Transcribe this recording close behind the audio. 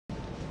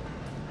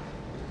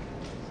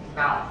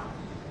Now,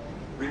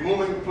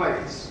 removing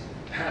plates,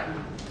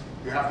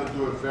 you have to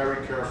do it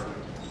very carefully.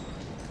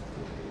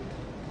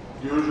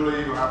 Usually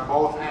you have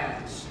both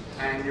hands,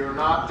 and you're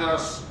not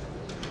just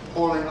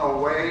pulling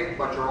away,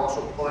 but you're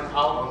also pulling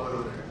out a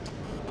little bit.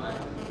 Right?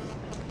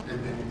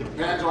 It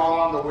depends all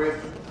on the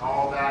width and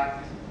all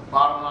that. The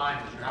bottom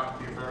line is you have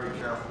to be very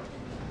careful.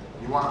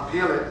 You want to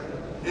peel it,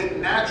 it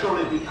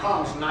naturally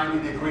becomes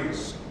 90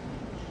 degrees.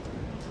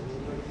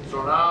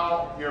 So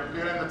now you're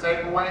peeling the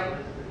tape away,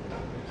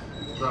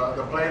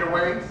 the plate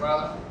away,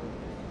 rather.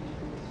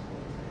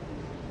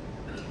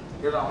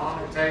 Here's our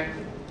mounting tape.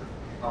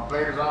 Our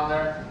plate is on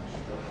there.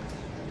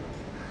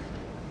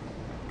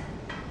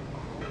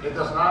 It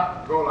does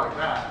not go like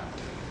that.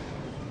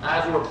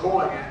 As we're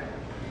pulling it,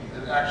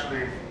 it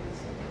actually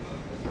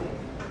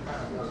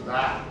kind of does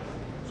that.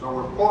 So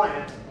we're pulling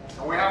it,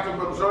 and we have to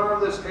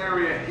observe this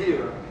area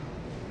here,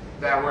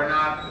 that we're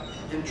not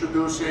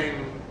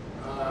introducing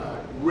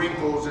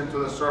wrinkles into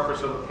the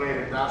surface of the plate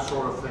and that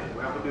sort of thing.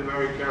 We have to be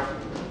very careful.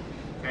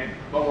 Okay?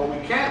 But what we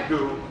can't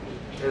do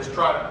is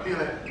try to peel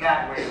it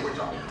that way,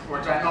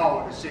 which I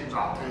know it seems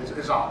obvious,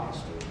 is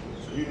obvious.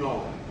 So you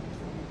know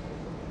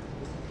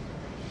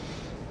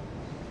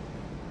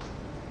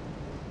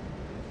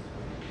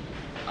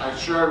that. I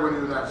shared with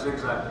you that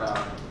zigzag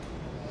pattern.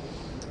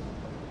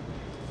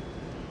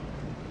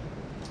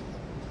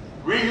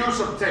 Reuse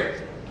of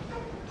tape.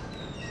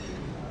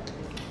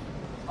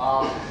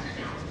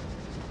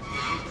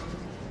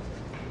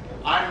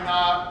 I'm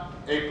not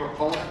a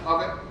proponent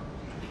of it,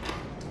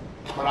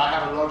 but I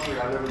have a luxury.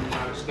 I live in the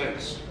United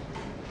States,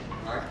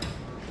 right?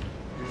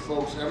 You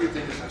folks,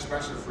 everything is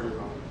expensive for you,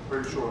 I'm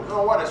pretty sure. You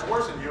know what? It's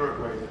worse in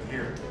Uruguay than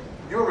here.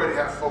 You already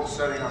have folks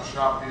setting up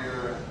shop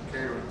here and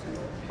catering to you.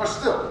 But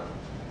still,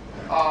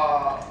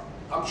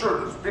 I'm sure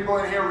there's people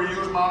in here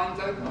reuse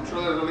mounting tape. I'm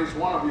sure there's at least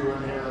one of you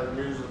in here that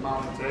reuses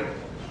mounting tape.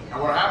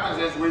 And what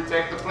happens is we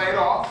take the plate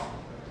off.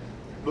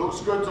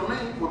 Looks good to me.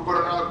 We put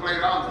another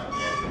plate on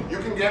there. You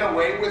can get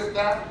away with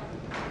that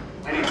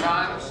many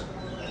times.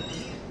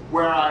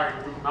 Where I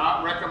do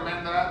not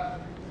recommend that,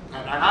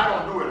 and I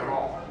don't do it at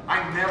all.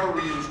 I never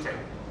reuse tape.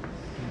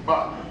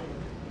 But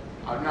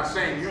I'm not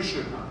saying you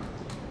should not.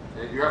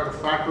 Okay? You have to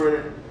factor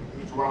it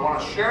in. So what I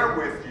want to share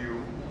with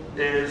you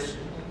is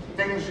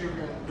things you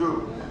can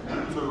do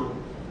to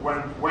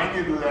when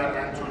you do that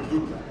and to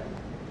do that.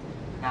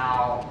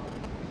 Now,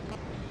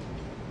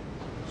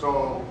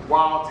 so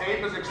while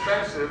tape is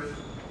expensive,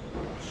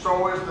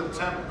 so is the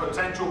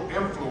potential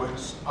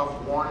influence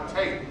of worn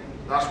tape.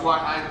 That's why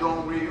I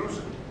don't reuse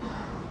it.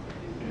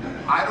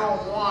 I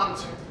don't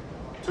want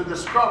to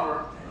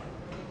discover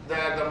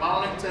that the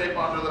mounting tape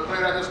under the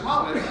plate I just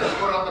mounted is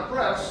put on the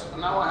press,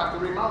 and now I have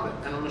to remount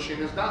it, and the machine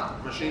is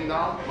down. Machine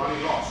down,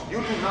 money lost.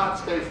 You do not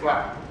stay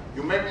flat.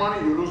 You make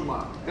money, you lose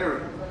money,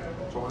 period.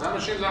 So when that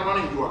machine is not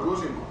running, you are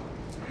losing money.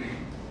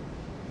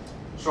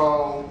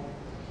 So,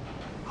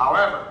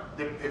 however,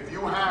 if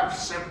you have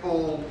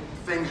simple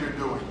things you're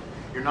doing,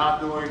 you're not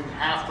doing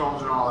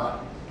halftones and all that,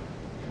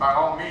 by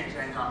all means,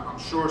 and I'm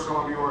sure some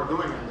of you are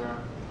doing it there,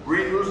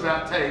 reuse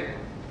that tape,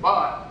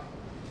 but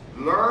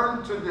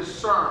learn to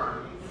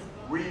discern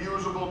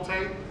reusable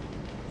tape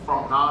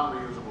from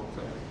non-reusable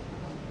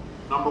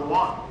tape. Number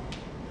one,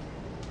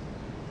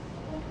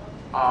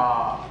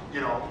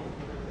 you know,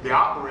 the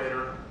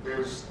operator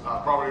is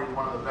probably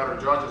one of the better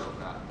judges of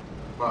that,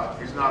 but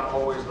he's not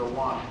always the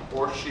one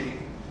or she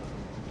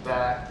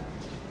that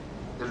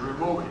is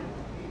removing it.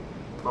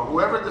 But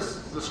whoever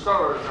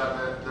discovers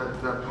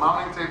that the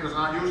mounting tape does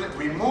not use it,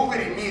 remove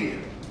it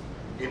immediately.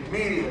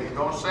 Immediately.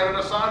 Don't set it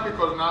aside,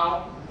 because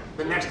now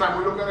the next time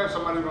we look at it,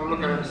 somebody's going to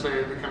look at it and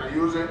say, can I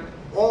use it?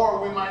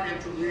 Or we might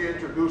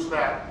reintroduce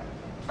that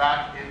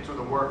back into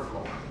the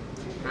workflow.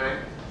 Okay?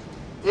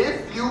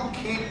 If you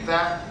keep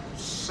that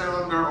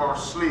cylinder or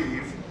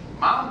sleeve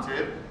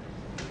mounted,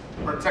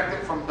 protect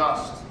it from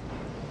dust.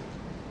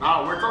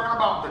 Now, we're talking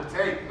about the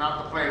tape,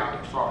 not the plate.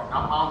 I'm sorry,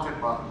 not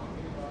mounted, but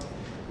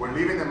we're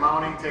leaving the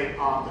mounting tape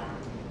on there.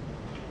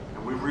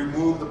 And we've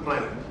removed the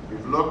plate.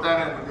 We've looked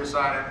at it and we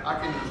decided, I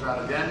can use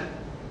that again.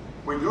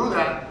 We do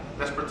that,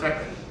 let's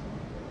protect it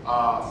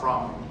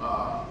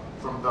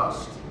from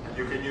dust. And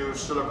you can use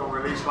silicone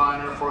release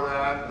liner for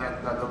that.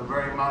 The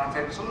very mounting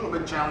tape is a little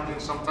bit challenging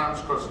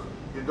sometimes because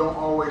you don't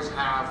always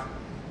have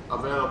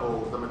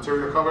available the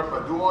material covered,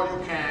 but do all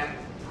you can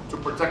to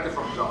protect it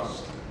from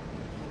dust.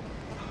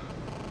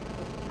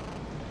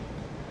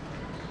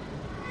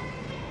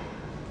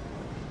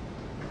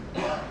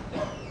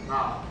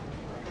 Now,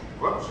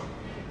 whoops.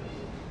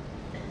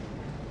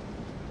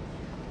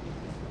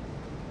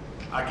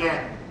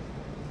 Again,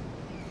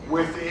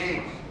 with the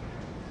ink,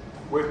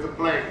 with the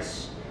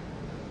plates,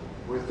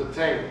 with the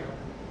tape,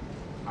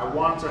 I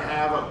want to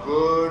have a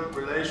good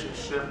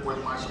relationship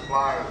with my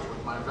suppliers,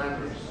 with my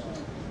vendors.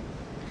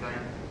 Okay?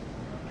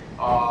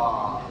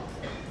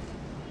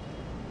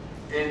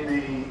 In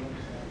the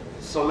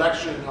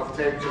selection of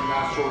tapes and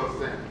that sort of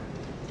thing,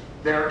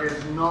 there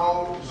is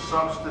no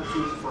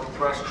substitute for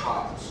press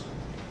trials,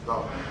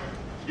 though.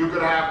 You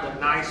could have the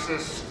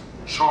nicest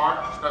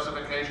chart,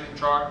 specification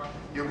chart.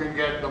 You can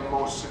get the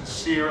most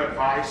sincere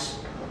advice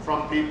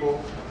from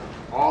people,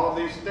 all of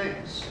these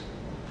things.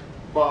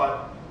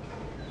 But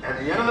at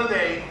the end of the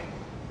day,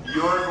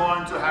 you're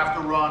going to have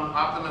to run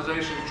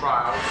optimization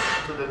trials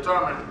to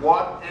determine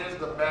what is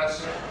the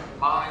best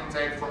mounting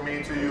tape for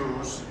me to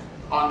use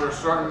under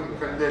certain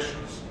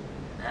conditions.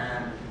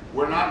 And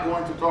we're not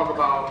going to talk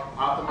about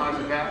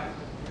optimizing that,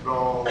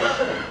 though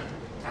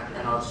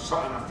in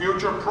a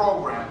future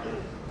program,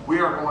 we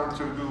are going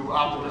to do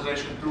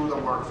optimization through the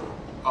workflow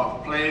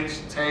of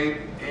plates, tape,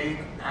 ink,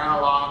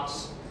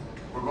 anilox.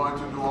 We're going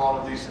to do all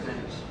of these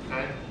things,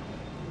 okay?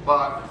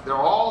 But they're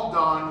all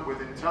done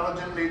with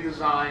intelligently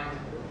designed,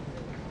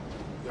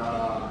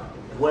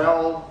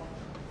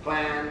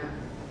 well-planned,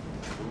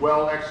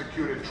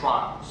 well-executed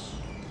trials.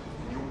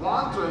 You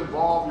want to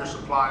involve your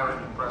supplier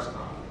in press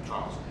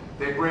trials.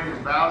 They bring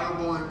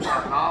invaluable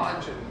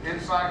knowledge and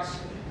insights.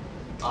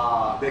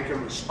 They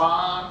can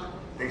respond.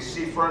 They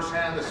see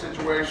firsthand the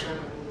situation.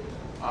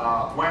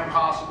 When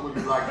possible,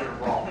 you'd like to get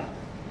involved.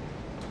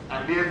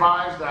 And be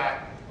advised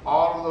that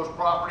all of those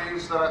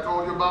properties that I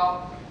told you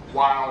about,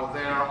 while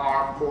there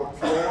are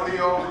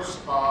portfolios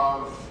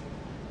of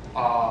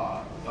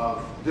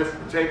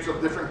different tapes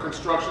of different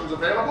constructions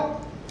available,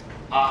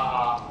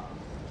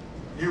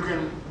 you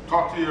can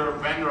talk to your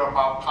vendor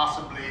about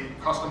possibly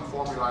custom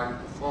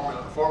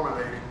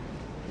formulating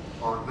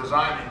or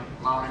designing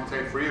mounting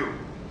tape for you.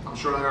 I'm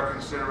sure there are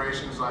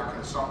considerations like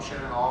consumption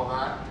and all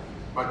that,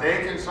 but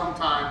they can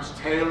sometimes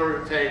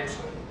tailor tapes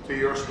to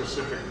your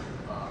specific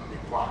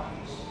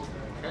requirements.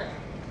 Okay?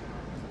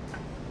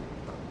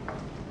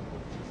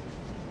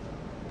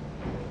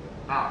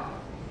 Now,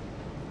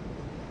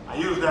 I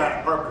use that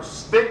on purpose.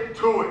 Stick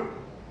to it.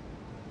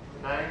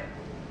 Okay?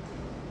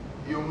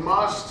 You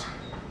must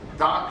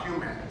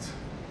document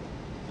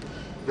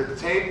the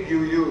tape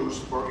you use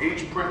for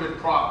each printed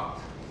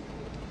product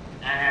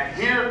and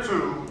adhere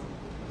to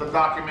the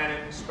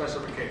documented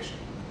specification.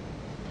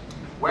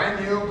 When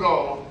you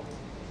go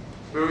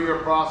through your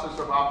process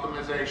of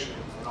optimization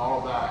and all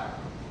of that,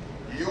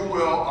 you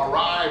will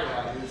arrive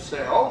at, you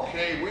say,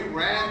 okay, we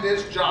ran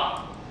this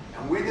job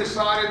and we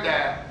decided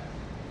that,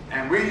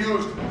 and we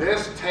used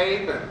this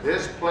tape and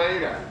this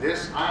plate and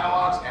this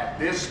anilox at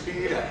this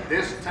speed, at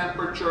this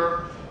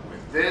temperature,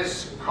 with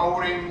this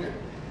coating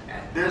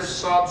and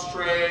this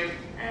substrate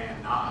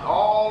and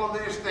all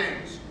of these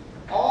things.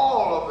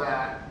 All of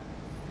that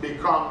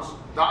becomes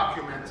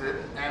documented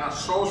and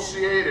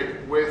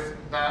associated with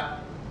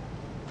that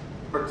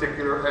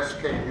particular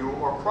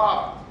SKU or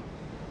product.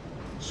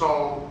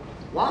 So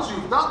once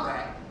you've done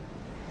that,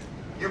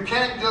 you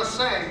can't just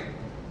say,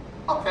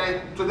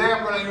 okay, today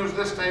I'm going to use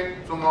this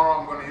tape, tomorrow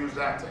I'm going to use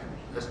that tape.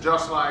 It's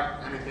just like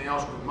anything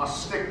else, we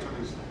must stick to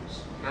these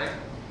things, okay?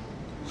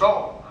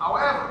 So,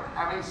 however,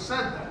 having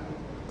said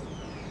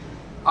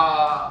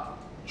that,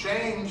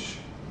 change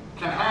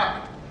can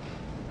happen.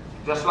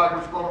 Just like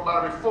we spoke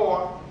about it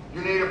before,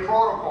 you need a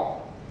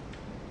protocol,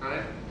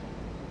 okay?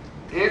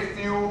 If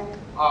you,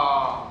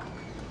 I'll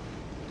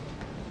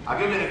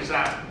give you an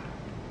example.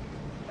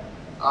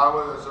 I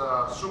was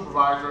a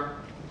supervisor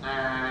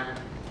and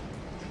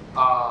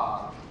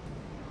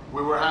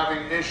we were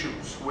having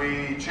issues.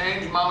 We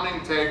changed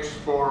mounting tapes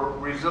for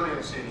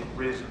resiliency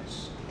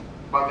reasons,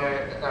 but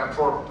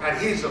for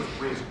adhesive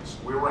reasons.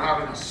 We were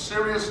having a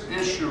serious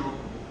issue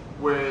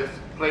with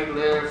plate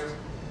lift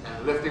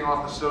and lifting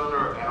off the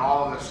cylinder and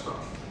all of this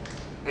stuff.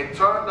 It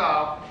turned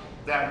out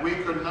that we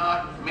could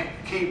not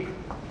keep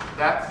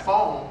that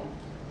foam,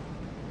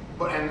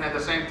 but and at the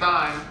same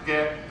time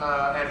get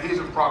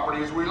adhesive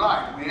properties we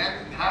liked. We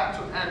had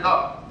to end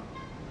up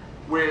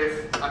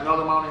with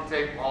another mounting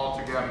tape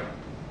altogether.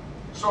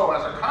 So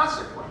as a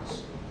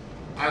consequence,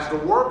 as the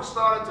work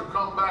started to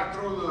come back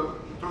through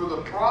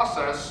the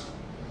process,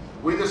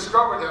 we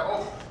discovered that,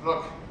 oh,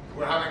 look,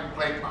 we're having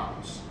plate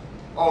mounts.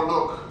 Oh,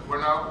 look,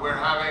 we're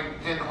having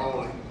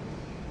pinholing.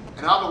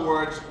 In other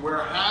words,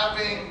 we're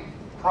having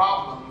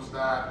problems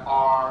that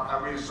are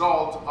a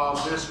result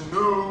of this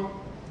new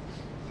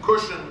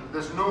cushion,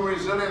 this new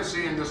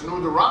resiliency, and this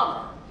new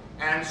durometer.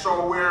 And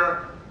so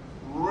we're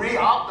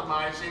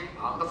re-optimizing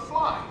on the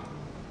fly.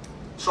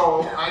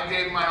 So I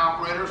gave my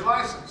operator's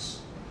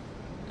license.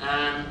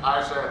 And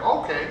I said,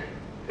 okay,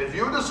 if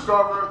you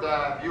discover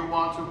that you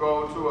want to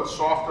go to a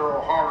softer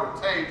or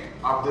harder tape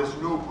of this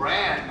new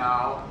brand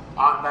now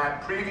on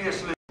that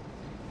previously,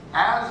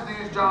 as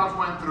these jobs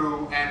went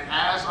through and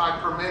as I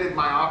permitted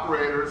my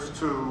operators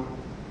to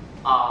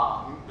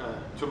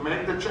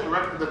make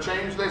the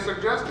change they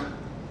suggested,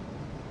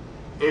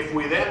 if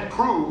we then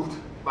proved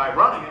by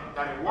running it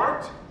that it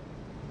worked,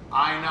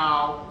 I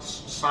now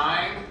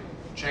signed,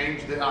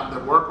 changed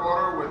the work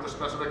order with the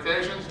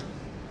specifications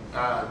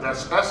that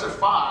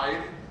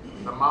specified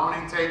the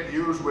mounting tape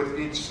used with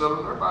each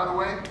cylinder, by the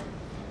way.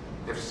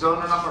 If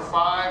cylinder number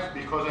 5,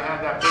 because it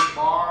had that big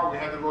bar, we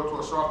had to go to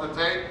a softer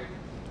tape,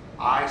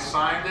 I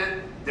signed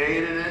it,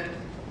 dated it,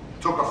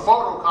 took a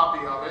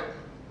photocopy of it,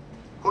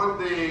 put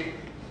the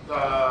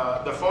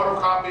the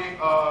photocopy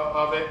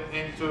of it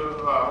into,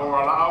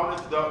 or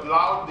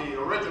allowed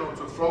the original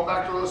to flow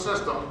back to the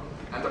system.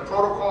 And the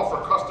protocol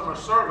for customer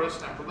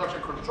service and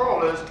production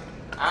control is,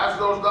 as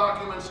those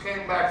documents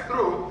came back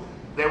through,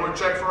 they would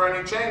check for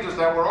any changes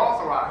that were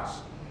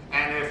authorized.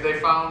 And if they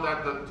found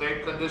that the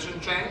tape condition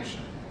changed,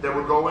 they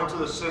would go into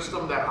the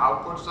system that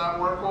outputs that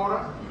work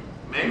order,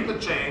 make the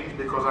change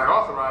because I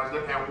authorized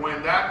it, and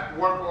when that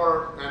work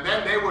order, and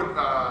then they would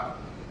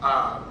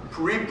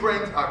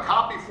reprint a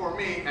copy for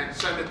me and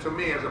send it to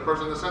me as the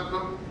person that sent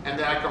them, and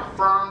then I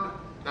confirmed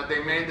that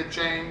they made the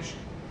change,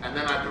 and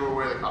then I threw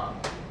away the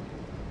copy.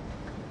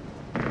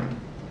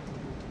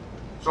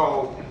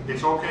 So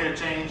it's okay to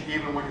change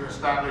even when you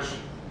establish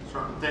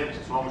certain things,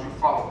 as long as you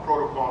follow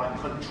protocol and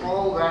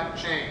control that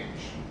change.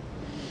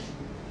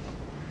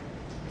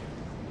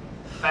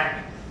 Thank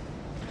you.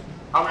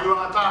 How are you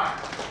on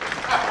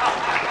time?